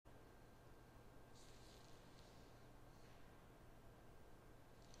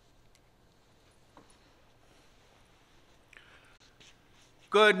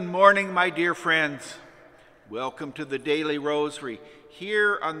Good morning, my dear friends. Welcome to the Daily Rosary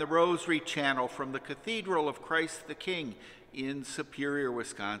here on the Rosary channel from the Cathedral of Christ the King in Superior,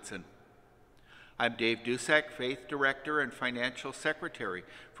 Wisconsin. I'm Dave Dusak, Faith Director and Financial Secretary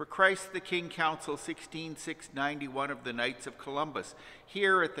for Christ the King Council 16691 of the Knights of Columbus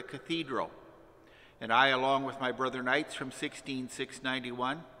here at the Cathedral. And I, along with my brother Knights from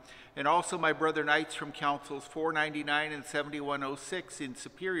 16691, and also my brother Knights from Councils 499 and 7106 in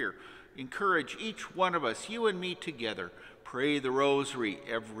Superior, encourage each one of us, you and me together, pray the Rosary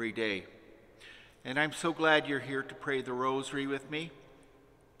every day. And I'm so glad you're here to pray the Rosary with me.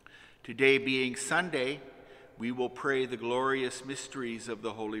 Today being Sunday, we will pray the glorious mysteries of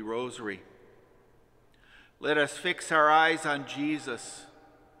the Holy Rosary. Let us fix our eyes on Jesus.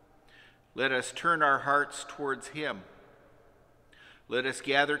 Let us turn our hearts towards him. Let us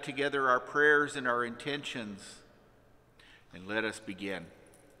gather together our prayers and our intentions, and let us begin.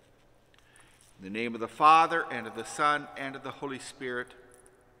 In the name of the Father, and of the Son, and of the Holy Spirit,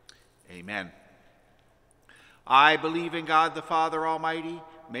 amen. I believe in God the Father Almighty,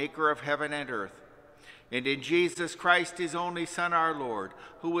 maker of heaven and earth, and in Jesus Christ, his only Son, our Lord,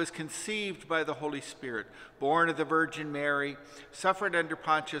 who was conceived by the Holy Spirit, born of the Virgin Mary, suffered under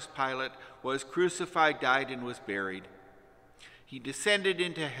Pontius Pilate, was crucified, died, and was buried. He descended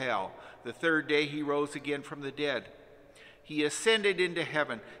into hell. The third day he rose again from the dead. He ascended into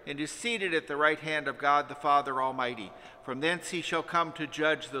heaven and is seated at the right hand of God the Father Almighty. From thence he shall come to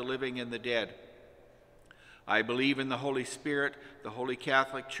judge the living and the dead. I believe in the Holy Spirit, the Holy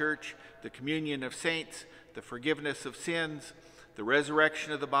Catholic Church, the communion of saints, the forgiveness of sins, the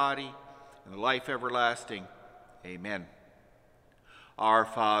resurrection of the body, and the life everlasting. Amen. Our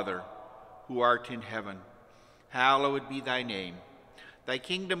Father, who art in heaven, hallowed be thy name. Thy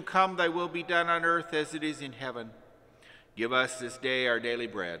kingdom come, thy will be done on earth as it is in heaven. Give us this day our daily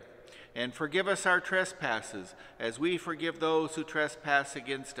bread, and forgive us our trespasses, as we forgive those who trespass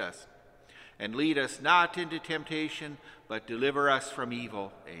against us. And lead us not into temptation, but deliver us from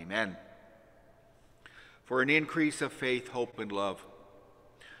evil. Amen. For an increase of faith, hope, and love,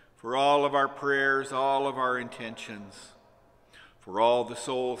 for all of our prayers, all of our intentions, for all the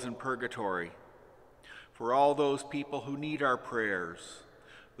souls in purgatory, for all those people who need our prayers,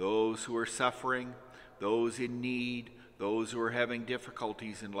 those who are suffering, those in need, those who are having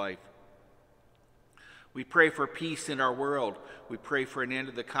difficulties in life. We pray for peace in our world. We pray for an end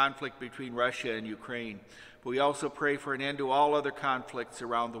to the conflict between Russia and Ukraine. But we also pray for an end to all other conflicts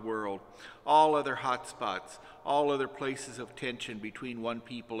around the world, all other hotspots, all other places of tension between one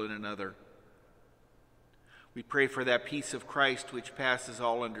people and another. We pray for that peace of Christ which passes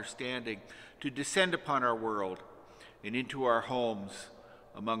all understanding to descend upon our world and into our homes,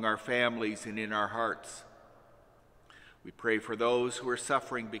 among our families, and in our hearts. We pray for those who are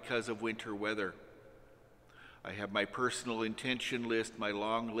suffering because of winter weather. I have my personal intention list, my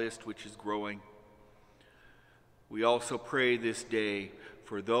long list, which is growing. We also pray this day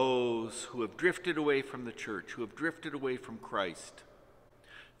for those who have drifted away from the church, who have drifted away from Christ.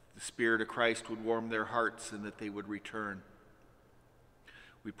 The Spirit of Christ would warm their hearts and that they would return.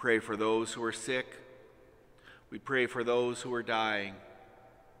 We pray for those who are sick. We pray for those who are dying.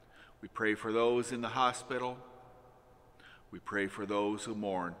 We pray for those in the hospital. We pray for those who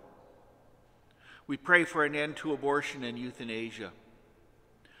mourn. We pray for an end to abortion and euthanasia.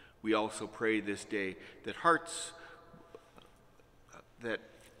 We also pray this day that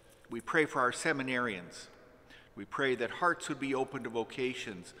we pray for our seminarians. We pray that hearts would be open to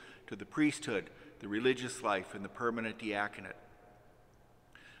vocations, to the priesthood, the religious life, and the permanent diaconate.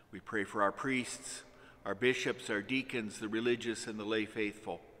 We pray for our priests, our bishops, our deacons, the religious, and the lay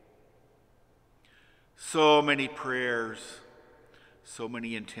faithful. So many prayers, so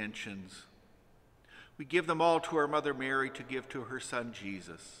many intentions. We give them all to our Mother Mary to give to her Son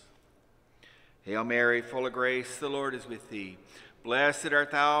Jesus. Hail Mary, full of grace, the Lord is with thee. Blessed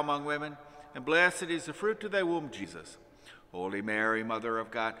art thou among women, and blessed is the fruit of thy womb, Jesus. Holy Mary, Mother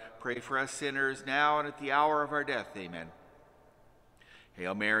of God, pray for us sinners now and at the hour of our death. Amen.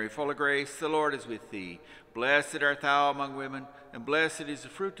 Hail Mary, full of grace, the Lord is with thee. Blessed art thou among women, and blessed is the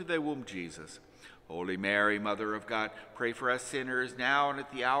fruit of thy womb, Jesus. Holy Mary, Mother of God, pray for us sinners now and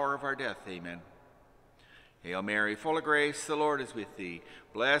at the hour of our death. Amen. Hail Mary, full of grace, the Lord is with thee.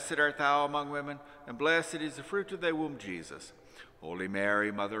 Blessed art thou among women, and blessed is the fruit of thy womb, Jesus. Holy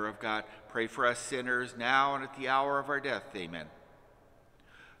Mary, Mother of God, pray for us sinners now and at the hour of our death. Amen.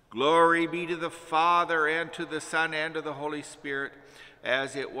 Glory be to the Father, and to the Son, and to the Holy Spirit,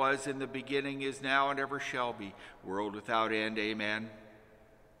 as it was in the beginning, is now, and ever shall be, world without end. Amen.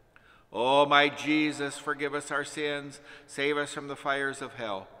 O my Jesus, forgive us our sins, save us from the fires of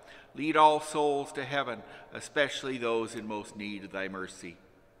hell. Lead all souls to heaven, especially those in most need of thy mercy.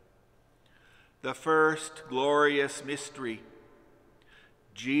 The first glorious mystery,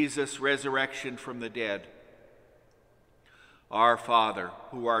 Jesus' resurrection from the dead. Our Father,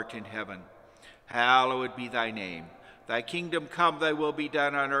 who art in heaven, hallowed be thy name. Thy kingdom come, thy will be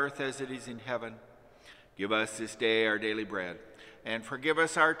done on earth as it is in heaven. Give us this day our daily bread, and forgive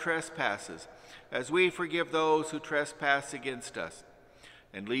us our trespasses, as we forgive those who trespass against us.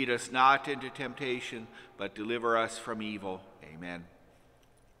 And lead us not into temptation, but deliver us from evil. Amen.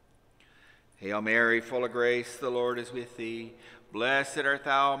 Hail Mary, full of grace, the Lord is with thee. Blessed art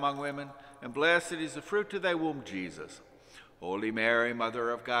thou among women, and blessed is the fruit of thy womb, Jesus. Holy Mary,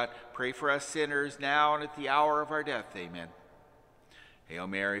 Mother of God, pray for us sinners, now and at the hour of our death. Amen. Hail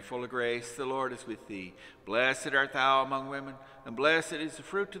Mary, full of grace, the Lord is with thee. Blessed art thou among women, and blessed is the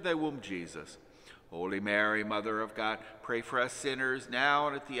fruit of thy womb, Jesus. Holy Mary, Mother of God, pray for us sinners, now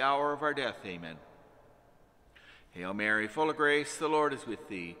and at the hour of our death. Amen. Hail Mary, full of grace, the Lord is with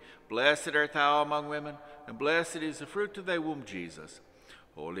thee. Blessed art thou among women, and blessed is the fruit of thy womb, Jesus.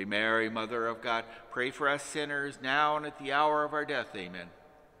 Holy Mary, Mother of God, pray for us sinners, now and at the hour of our death. Amen.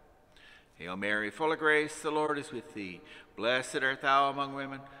 Hail Mary, full of grace, the Lord is with thee. Blessed art thou among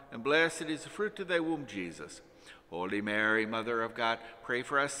women, and blessed is the fruit of thy womb, Jesus. Holy Mary, Mother of God, pray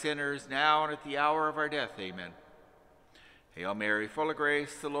for us sinners, now and at the hour of our death. Amen. Hail Mary, full of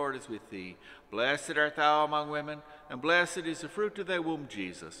grace, the Lord is with thee. Blessed art thou among women, and blessed is the fruit of thy womb,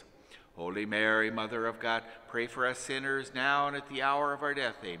 Jesus. Holy Mary, Mother of God, pray for us sinners, now and at the hour of our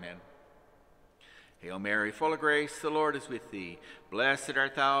death. Amen. Hail Mary, full of grace, the Lord is with thee. Blessed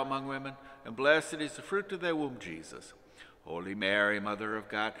art thou among women, and blessed is the fruit of thy womb, Jesus. Holy Mary, Mother of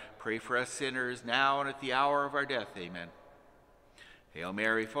God, pray for us sinners, now and at the hour of our death. Amen. Hail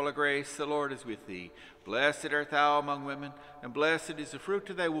Mary, full of grace, the Lord is with thee. Blessed art thou among women, and blessed is the fruit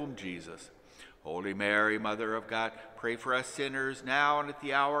of thy womb, Jesus. Holy Mary, Mother of God, pray for us sinners, now and at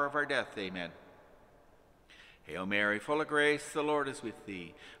the hour of our death. Amen. Hail Mary, full of grace, the Lord is with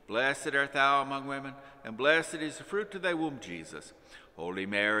thee. Blessed art thou among women, and blessed is the fruit of thy womb, Jesus. Holy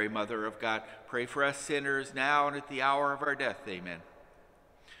Mary, Mother of God, pray for us sinners, now and at the hour of our death. Amen.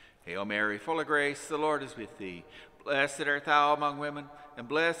 Hail Mary, full of grace, the Lord is with thee. Blessed art thou among women, and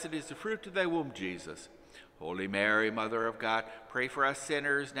blessed is the fruit of thy womb, Jesus. Holy Mary, Mother of God, pray for us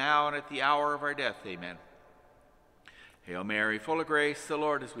sinners, now and at the hour of our death. Amen. Hail Mary, full of grace, the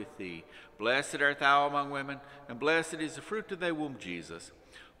Lord is with thee. Blessed art thou among women, and blessed is the fruit of thy womb, Jesus.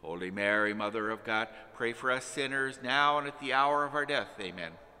 Holy Mary, Mother of God, pray for us sinners, now and at the hour of our death.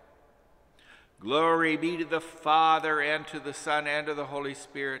 Amen. Glory be to the Father, and to the Son, and to the Holy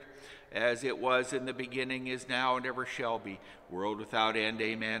Spirit, as it was in the beginning, is now, and ever shall be, world without end.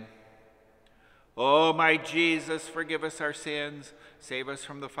 Amen. O my Jesus, forgive us our sins, save us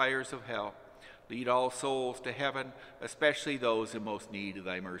from the fires of hell. Lead all souls to heaven, especially those in most need of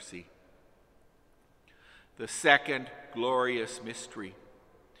thy mercy. The second glorious mystery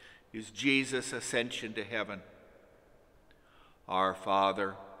is Jesus' ascension to heaven. Our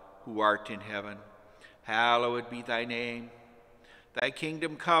Father, who art in heaven, hallowed be thy name. Thy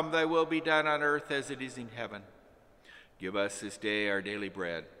kingdom come, thy will be done on earth as it is in heaven. Give us this day our daily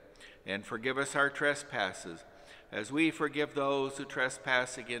bread, and forgive us our trespasses, as we forgive those who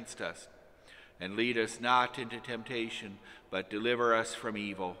trespass against us. And lead us not into temptation, but deliver us from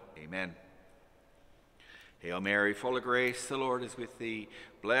evil. Amen. Hail Mary, full of grace, the Lord is with thee.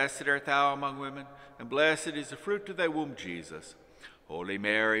 Blessed art thou among women, and blessed is the fruit of thy womb, Jesus. Holy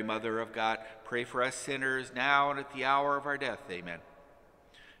Mary, Mother of God, pray for us sinners, now and at the hour of our death. Amen.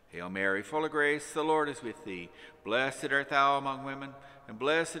 Hail Mary, full of grace, the Lord is with thee. Blessed art thou among women, and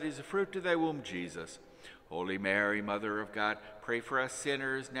blessed is the fruit of thy womb, Jesus. Holy Mary, Mother of God, pray for us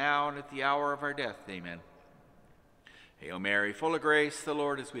sinners, now and at the hour of our death. Amen. Hail Mary, full of grace, the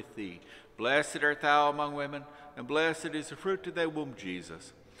Lord is with thee. Blessed art thou among women, and blessed is the fruit of thy womb,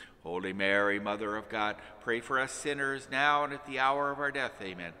 Jesus. Holy Mary, Mother of God, pray for us sinners, now and at the hour of our death.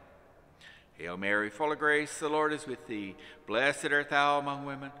 Amen. Hail Mary, full of grace, the Lord is with thee. Blessed art thou among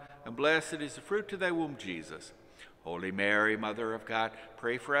women, and blessed is the fruit of thy womb, Jesus. Holy Mary, Mother of God,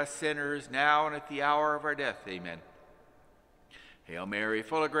 pray for us sinners, now and at the hour of our death. Amen. Hail Mary,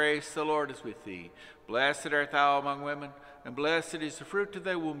 full of grace, the Lord is with thee. Blessed art thou among women, and blessed is the fruit of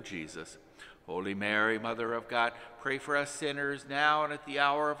thy womb, Jesus. Holy Mary, Mother of God, pray for us sinners, now and at the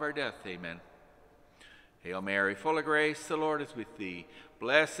hour of our death. Amen. Hail Mary, full of grace, the Lord is with thee.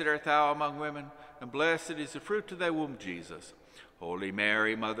 Blessed art thou among women, and blessed is the fruit of thy womb, Jesus. Holy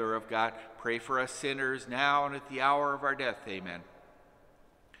Mary, Mother of God, pray for us sinners, now and at the hour of our death. Amen.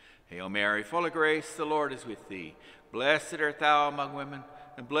 Hail Mary, full of grace, the Lord is with thee. Blessed art thou among women,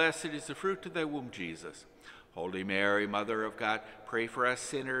 and blessed is the fruit of thy womb, Jesus. Holy Mary, Mother of God, pray for us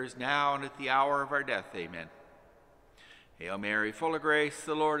sinners, now and at the hour of our death. Amen. Hail Mary, full of grace,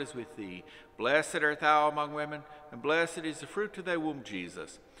 the Lord is with thee. Blessed art thou among women, and blessed is the fruit of thy womb,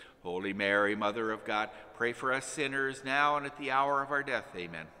 Jesus. Holy Mary, Mother of God, pray for us sinners, now and at the hour of our death.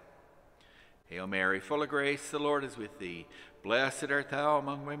 Amen. Hail Mary, full of grace, the Lord is with thee. Blessed art thou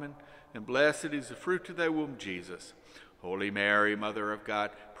among women, and blessed is the fruit of thy womb, Jesus. Holy Mary, Mother of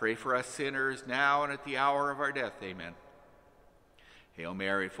God, pray for us sinners, now and at the hour of our death. Amen. Hail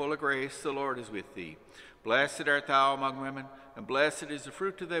Mary, full of grace, the Lord is with thee. Blessed art thou among women, and blessed is the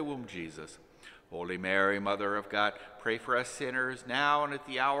fruit of thy womb, Jesus. Holy Mary, Mother of God, pray for us sinners, now and at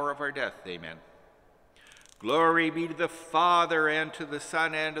the hour of our death. Amen. Glory be to the Father, and to the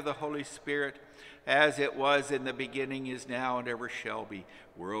Son, and to the Holy Spirit, as it was in the beginning, is now, and ever shall be,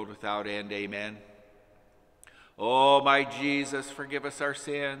 world without end. Amen. O my Jesus, forgive us our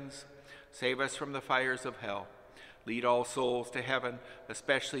sins, save us from the fires of hell, lead all souls to heaven,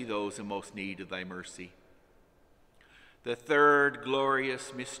 especially those in most need of thy mercy. The third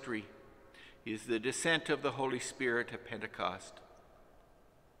glorious mystery is the descent of the Holy Spirit at Pentecost.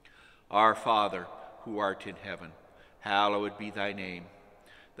 Our Father, who art in heaven, hallowed be thy name.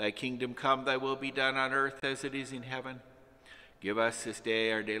 Thy kingdom come, thy will be done on earth as it is in heaven. Give us this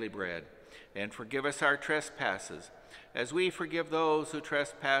day our daily bread, and forgive us our trespasses, as we forgive those who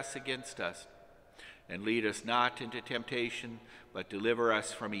trespass against us. And lead us not into temptation, but deliver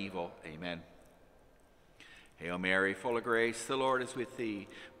us from evil. Amen. Hail Mary, full of grace, the Lord is with thee.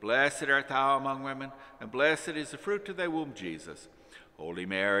 Blessed art thou among women, and blessed is the fruit of thy womb, Jesus. Holy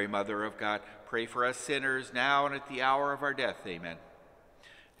Mary, Mother of God, pray for us sinners, now and at the hour of our death. Amen.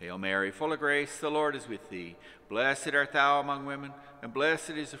 Hail Mary, full of grace, the Lord is with thee. Blessed art thou among women, and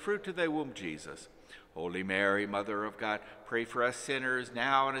blessed is the fruit of thy womb, Jesus. Holy Mary, Mother of God, pray for us sinners,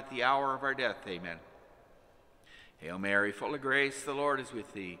 now and at the hour of our death. Amen. Hail Mary, full of grace, the Lord is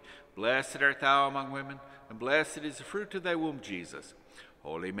with thee. Blessed art thou among women, and blessed is the fruit of thy womb, Jesus.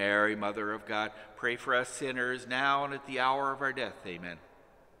 Holy Mary, Mother of God, pray for us sinners, now and at the hour of our death. Amen.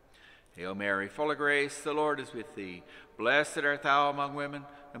 Hail Mary, full of grace, the Lord is with thee. Blessed art thou among women,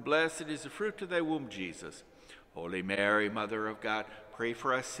 and blessed is the fruit of thy womb, Jesus. Holy Mary, Mother of God, pray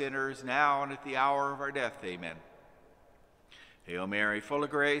for us sinners, now and at the hour of our death. Amen. Hail Mary, full of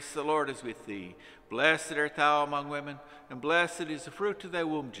grace, the Lord is with thee. Blessed art thou among women, and blessed is the fruit of thy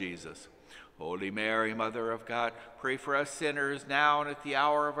womb, Jesus. Holy Mary, Mother of God, pray for us sinners, now and at the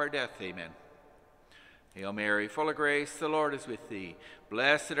hour of our death. Amen. Hail Mary, full of grace, the Lord is with thee.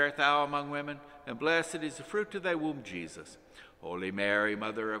 Blessed art thou among women, and blessed is the fruit of thy womb, Jesus. Holy Mary,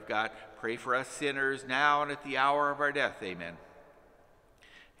 Mother of God, pray for us sinners, now and at the hour of our death. Amen.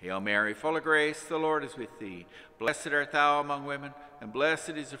 Hail Mary, full of grace, the Lord is with thee. Blessed art thou among women, and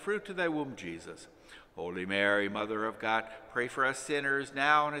blessed is the fruit of thy womb, Jesus. Holy Mary, Mother of God, pray for us sinners,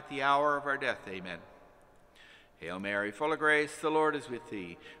 now and at the hour of our death. Amen. Hail Mary, full of grace, the Lord is with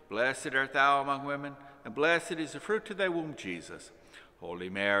thee. Blessed art thou among women, and blessed is the fruit of thy womb, Jesus. Holy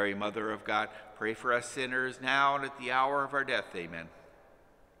Mary, Mother of God, pray for us sinners, now and at the hour of our death. Amen.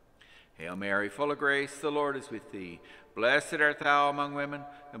 Hail Mary, full of grace, the Lord is with thee. Blessed art thou among women,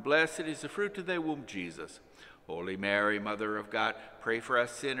 and blessed is the fruit of thy womb, Jesus. Holy Mary, Mother of God, pray for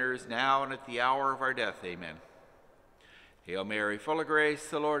us sinners, now and at the hour of our death. Amen. Hail Mary, full of grace,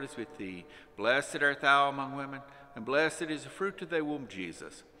 the Lord is with thee. Blessed art thou among women, and blessed is the fruit of thy womb,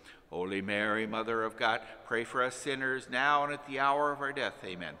 Jesus. Holy Mary, Mother of God, pray for us sinners, now and at the hour of our death.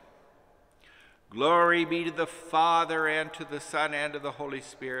 Amen. Glory be to the Father, and to the Son, and to the Holy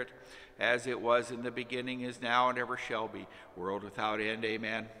Spirit, as it was in the beginning, is now, and ever shall be, world without end.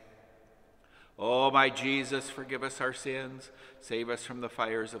 Amen. O my Jesus, forgive us our sins, save us from the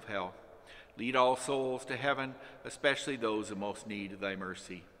fires of hell. Lead all souls to heaven, especially those in most need of thy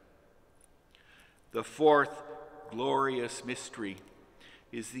mercy. The fourth glorious mystery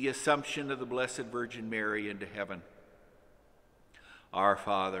is the Assumption of the Blessed Virgin Mary into heaven. Our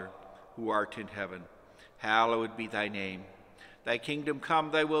Father, who art in heaven, hallowed be thy name. Thy kingdom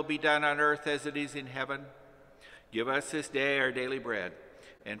come, thy will be done on earth as it is in heaven. Give us this day our daily bread,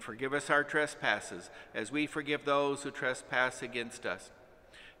 and forgive us our trespasses, as we forgive those who trespass against us.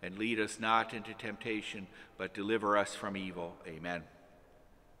 And lead us not into temptation, but deliver us from evil. Amen.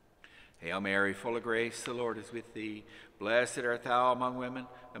 Hail Mary, full of grace, the Lord is with thee. Blessed art thou among women,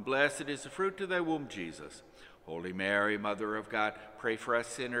 and blessed is the fruit of thy womb, Jesus. Holy Mary, Mother of God, pray for us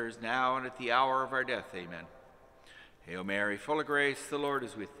sinners, now and at the hour of our death. Amen. Hail Mary, full of grace, the Lord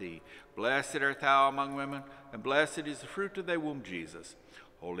is with thee. Blessed art thou among women, and blessed is the fruit of thy womb, Jesus.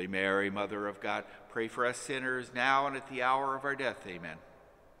 Holy Mary, Mother of God, pray for us sinners now and at the hour of our death. Amen.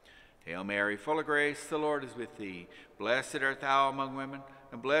 Hail Mary, full of grace, the Lord is with thee. Blessed art thou among women,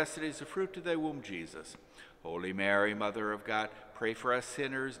 and blessed is the fruit of thy womb, Jesus. Holy Mary, Mother of God, pray for us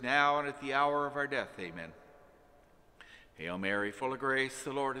sinners now and at the hour of our death. Amen. Hail Mary, full of grace,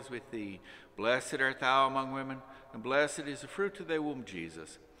 the Lord is with thee. Blessed art thou among women, and blessed is the fruit of thy womb,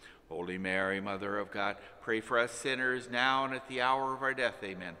 Jesus. Holy Mary, Mother of God, pray for us sinners now and at the hour of our death.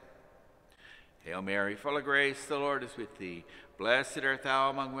 Amen. Hail Mary, full of grace, the Lord is with thee. Blessed art thou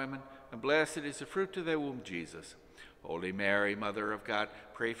among women, and blessed is the fruit of thy womb, Jesus. Holy Mary, Mother of God,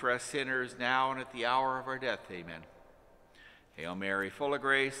 pray for us sinners now and at the hour of our death. Amen. Hail Mary, full of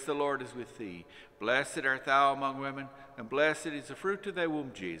grace, the Lord is with thee. Blessed art thou among women, and blessed is the fruit of thy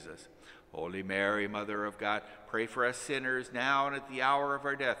womb, Jesus. Holy Mary, Mother of God, pray for us sinners now and at the hour of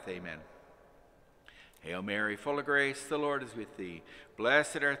our death. Amen. Hail Mary, full of grace, the Lord is with thee.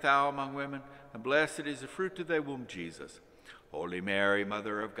 Blessed art thou among women, and blessed is the fruit of thy womb, Jesus. Holy Mary,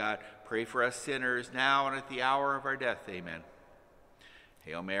 Mother of God, pray for us sinners now and at the hour of our death. Amen.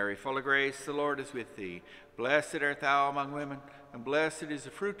 Hail Mary, full of grace, the Lord is with thee. Blessed art thou among women, and blessed is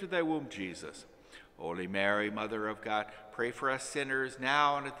the fruit of thy womb, Jesus. Holy Mary, Mother of God, pray for us sinners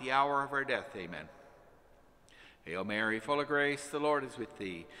now and at the hour of our death. Amen. Hail Mary, full of grace, the Lord is with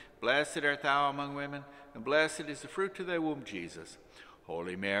thee. Blessed art thou among women, and blessed is the fruit of thy womb, Jesus.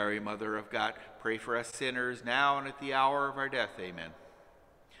 Holy Mary, Mother of God, pray for us sinners now and at the hour of our death. Amen.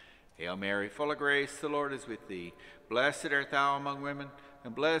 Hail Mary, full of grace, the Lord is with thee. Blessed art thou among women,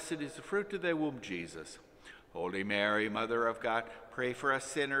 and blessed is the fruit of thy womb, Jesus. Holy Mary, Mother of God, pray for us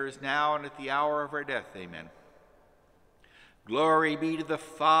sinners now and at the hour of our death. Amen. Glory be to the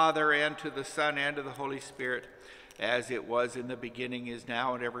Father, and to the Son, and to the Holy Spirit, as it was in the beginning, is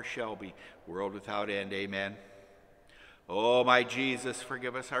now, and ever shall be, world without end. Amen. O my Jesus,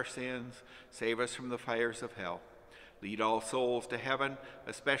 forgive us our sins, save us from the fires of hell. Lead all souls to heaven,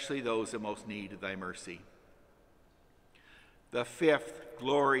 especially those in most need of thy mercy. The fifth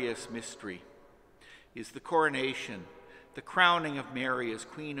glorious mystery is the coronation, the crowning of Mary as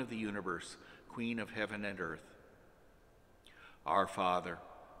Queen of the universe, Queen of heaven and earth. Our Father,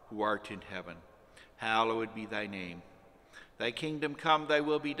 who art in heaven, hallowed be thy name. Thy kingdom come, thy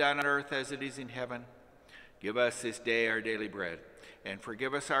will be done on earth as it is in heaven. Give us this day our daily bread, and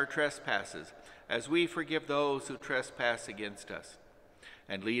forgive us our trespasses, as we forgive those who trespass against us.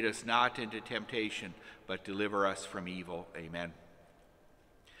 And lead us not into temptation, but deliver us from evil. Amen.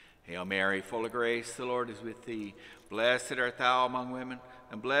 Hail Mary, full of grace, the Lord is with thee. Blessed art thou among women,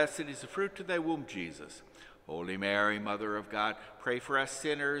 and blessed is the fruit of thy womb, Jesus. Holy Mary, Mother of God, pray for us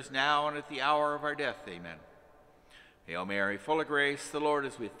sinners now and at the hour of our death. Amen. Hail Mary, full of grace, the Lord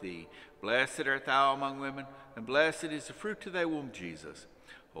is with thee. Blessed art thou among women, and blessed is the fruit of thy womb, Jesus.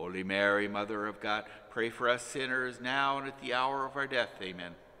 Holy Mary, Mother of God, pray for us sinners now and at the hour of our death.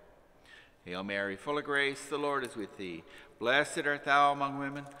 Amen. Hail Mary, full of grace, the Lord is with thee. Blessed art thou among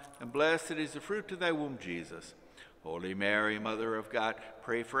women, and blessed is the fruit of thy womb, Jesus. Holy Mary, Mother of God,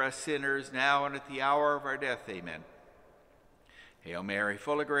 pray for us sinners now and at the hour of our death. Amen. Hail Mary,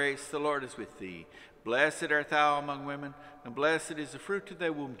 full of grace, the Lord is with thee. Blessed art thou among women, and blessed is the fruit of thy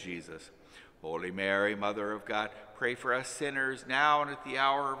womb, Jesus. Holy Mary, Mother of God, pray for us sinners now and at the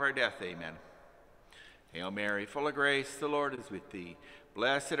hour of our death. Amen. Hail Mary, full of grace, the Lord is with thee.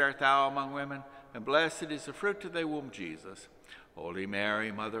 Blessed art thou among women, and blessed is the fruit of thy womb, Jesus. Holy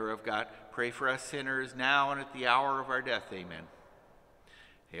Mary, Mother of God, pray for us sinners now and at the hour of our death. Amen.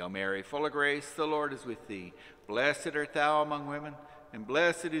 Hail Mary, full of grace, the Lord is with thee. Blessed art thou among women, and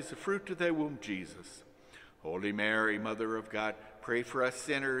blessed is the fruit of thy womb, Jesus. Holy Mary, Mother of God, pray for us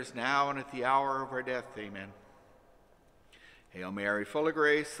sinners now and at the hour of our death. Amen. Hail Mary, full of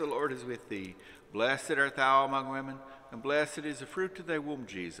grace, the Lord is with thee. Blessed art thou among women, and blessed is the fruit of thy womb,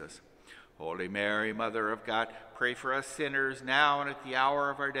 Jesus. Holy Mary, Mother of God, pray for us sinners now and at the hour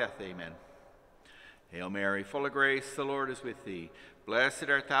of our death. Amen. Hail Mary, full of grace, the Lord is with thee. Blessed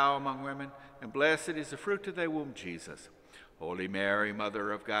art thou among women, and blessed is the fruit of thy womb, Jesus. Holy Mary,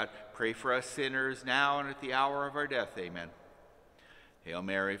 Mother of God, pray for us sinners now and at the hour of our death. Amen. Hail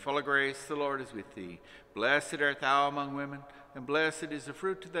Mary, full of grace, the Lord is with thee. Blessed art thou among women, and blessed is the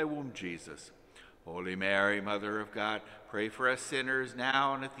fruit of thy womb, Jesus. Holy Mary, Mother of God, pray for us sinners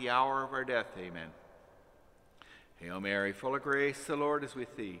now and at the hour of our death. Amen. Hail Mary, full of grace, the Lord is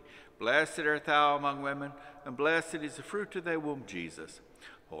with thee. Blessed art thou among women, and blessed is the fruit of thy womb, Jesus.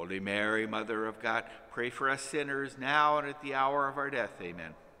 Holy Mary, Mother of God, pray for us sinners now and at the hour of our death.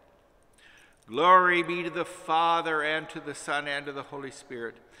 Amen. Glory be to the Father, and to the Son, and to the Holy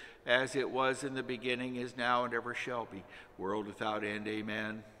Spirit, as it was in the beginning, is now, and ever shall be, world without end.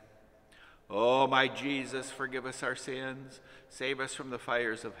 Amen. O my Jesus, forgive us our sins, save us from the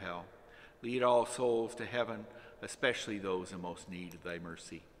fires of hell. Lead all souls to heaven, especially those in most need of thy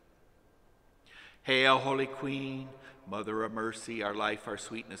mercy. Hail, Holy Queen, Mother of mercy, our life, our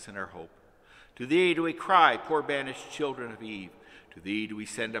sweetness, and our hope. To thee do we cry, poor banished children of Eve. To thee do we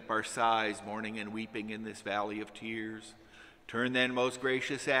send up our sighs, mourning and weeping in this valley of tears. Turn then, most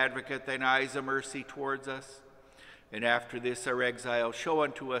gracious advocate, thine eyes of mercy towards us, and after this our exile, show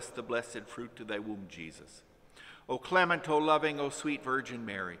unto us the blessed fruit of thy womb, Jesus. O clement, O loving, O sweet Virgin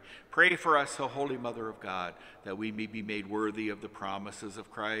Mary, pray for us, O Holy Mother of God, that we may be made worthy of the promises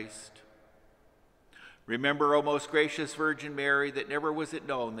of Christ. Remember, O most gracious Virgin Mary, that never was it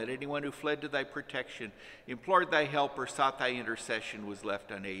known that anyone who fled to thy protection, implored thy help, or sought thy intercession was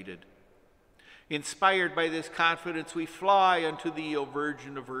left unaided. Inspired by this confidence, we fly unto thee, O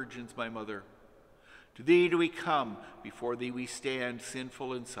Virgin of Virgins, my Mother. To thee do we come, before thee we stand,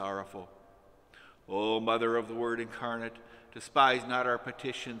 sinful and sorrowful. O Mother of the Word incarnate, despise not our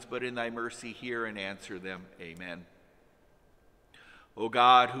petitions, but in thy mercy hear and answer them. Amen. O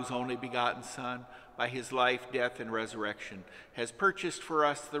God, whose only begotten Son, by his life, death, and resurrection, has purchased for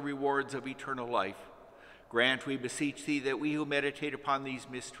us the rewards of eternal life, grant, we beseech thee, that we who meditate upon these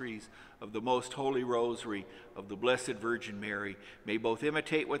mysteries of the most holy Rosary of the Blessed Virgin Mary may both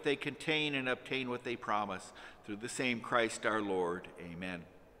imitate what they contain and obtain what they promise, through the same Christ our Lord. Amen.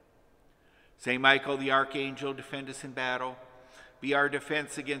 Saint Michael the Archangel, defend us in battle. Be our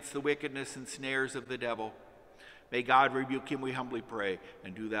defense against the wickedness and snares of the devil. May God rebuke him, we humbly pray.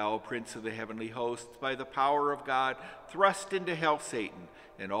 And do thou, O Prince of the heavenly hosts, by the power of God, thrust into hell Satan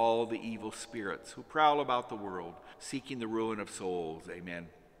and all the evil spirits who prowl about the world, seeking the ruin of souls. Amen.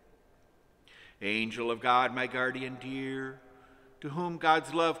 Angel of God, my guardian dear, to whom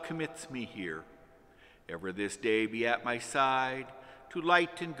God's love commits me here, ever this day be at my side, to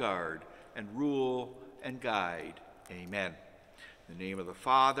light and guard, and rule and guide. Amen. In the name of the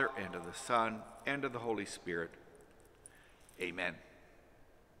Father, and of the Son, and of the Holy Spirit. Amen.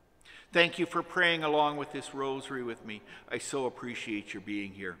 Thank you for praying along with this rosary with me. I so appreciate your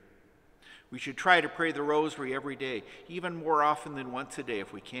being here. We should try to pray the rosary every day, even more often than once a day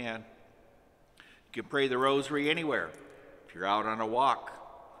if we can. You can pray the rosary anywhere. If you're out on a walk,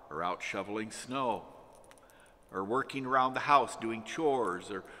 or out shoveling snow, or working around the house doing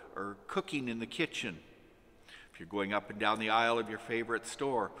chores, or cooking in the kitchen. If you're going up and down the aisle of your favorite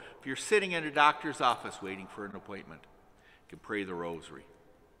store, if you're sitting in a doctor's office waiting for an appointment, you can pray the rosary.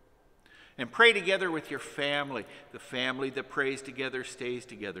 And pray together with your family. The family that prays together stays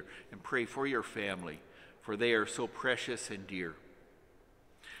together. And pray for your family, for they are so precious and dear.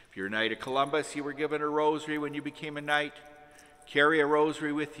 If you're a Knight of Columbus, you were given a rosary when you became a knight. Carry a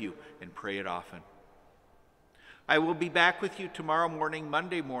rosary with you and pray it often. I will be back with you tomorrow morning,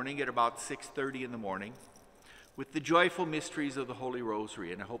 Monday morning, at about 6:30 in the morning, with the joyful mysteries of the Holy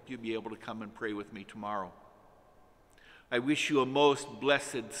Rosary, and I hope you'll be able to come and pray with me tomorrow. I wish you a most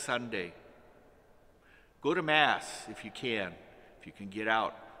blessed Sunday. Go to Mass if you can get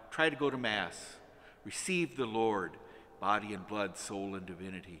out. Try to go to Mass. Receive the Lord, body and blood, soul and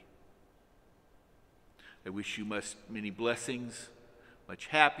divinity. I wish you many blessings, much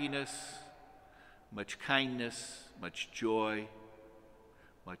happiness, much kindness, much joy,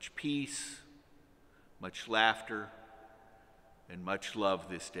 much peace, much laughter, and much love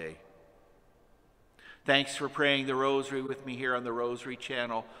this day. Thanks for praying the rosary with me here on the Rosary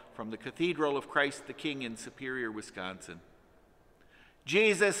Channel from the Cathedral of Christ the King in Superior, Wisconsin.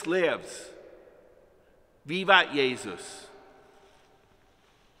 Jesus lives. Vivat Jesus.